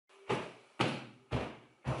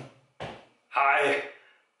Hi,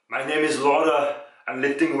 my name is Laura, and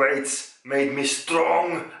lifting weights made me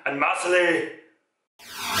strong and muscly.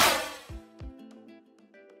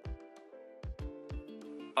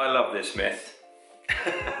 I love this myth.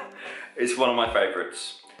 It's one of my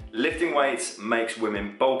favourites. Lifting weights makes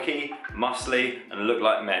women bulky, muscly, and look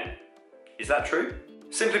like men. Is that true?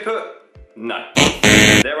 Simply put, no.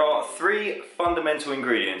 There are 3 fundamental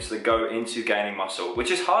ingredients that go into gaining muscle,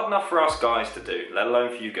 which is hard enough for us guys to do, let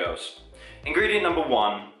alone for you girls. Ingredient number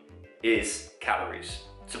 1 is calories.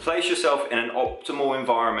 To place yourself in an optimal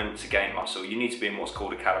environment to gain muscle, you need to be in what's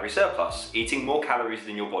called a calorie surplus, eating more calories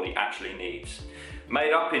than your body actually needs.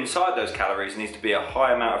 Made up inside those calories needs to be a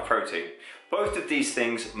high amount of protein. Both of these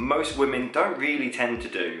things most women don't really tend to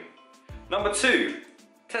do. Number 2,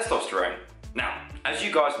 testosterone. Now, as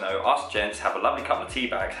you guys know, us gents have a lovely couple of tea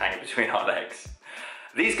bags hanging between our legs.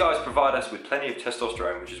 These guys provide us with plenty of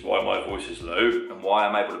testosterone, which is why my voice is low and why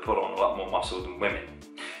I'm able to put on a lot more muscle than women.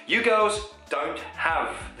 You girls don't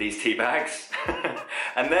have these tea bags,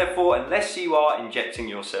 and therefore, unless you are injecting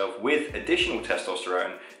yourself with additional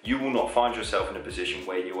testosterone, you will not find yourself in a position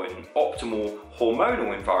where you're in an optimal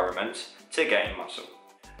hormonal environment to gain muscle.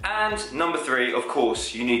 And number 3, of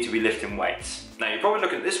course, you need to be lifting weights. Now you're probably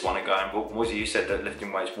looking at this one and going, well, Moyse, you said that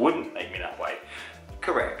lifting weights wouldn't make me that way.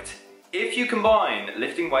 Correct. If you combine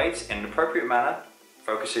lifting weights in an appropriate manner,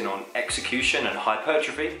 focusing on execution and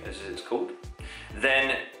hypertrophy, as it's called,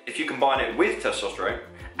 then if you combine it with testosterone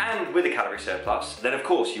and with a calorie surplus, then of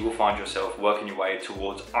course you will find yourself working your way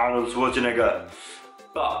towards Arnold Schwarzenegger.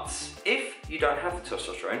 But if you don't have the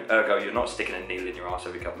testosterone, ergo you're not sticking a needle in your ass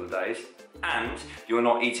every couple of days, and you're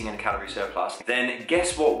not eating in a calorie surplus, then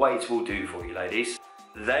guess what weights will do for you, ladies?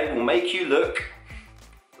 They will make you look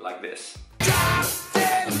like this.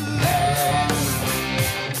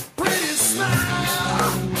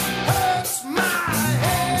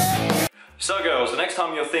 So girls, the next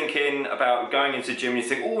time you're thinking about going into the gym and you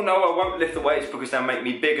think, oh no, I won't lift the weights because they'll make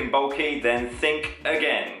me big and bulky, then think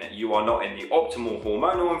again. You are not in the optimal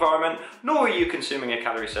hormonal environment, nor are you consuming a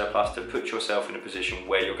calorie surplus to put yourself in a position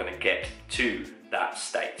where you're going to get to that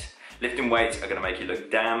state. Lifting weights are going to make you look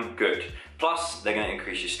damn good. Plus, they're going to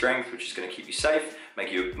increase your strength, which is going to keep you safe,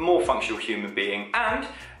 make you a more functional human being, and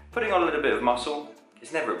putting on a little bit of muscle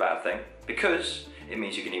is never a bad thing because it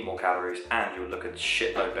means you can eat more calories and you'll look a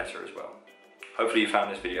shitload better as well. Hopefully you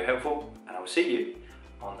found this video helpful, and I will see you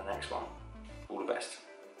on the next one. All the best.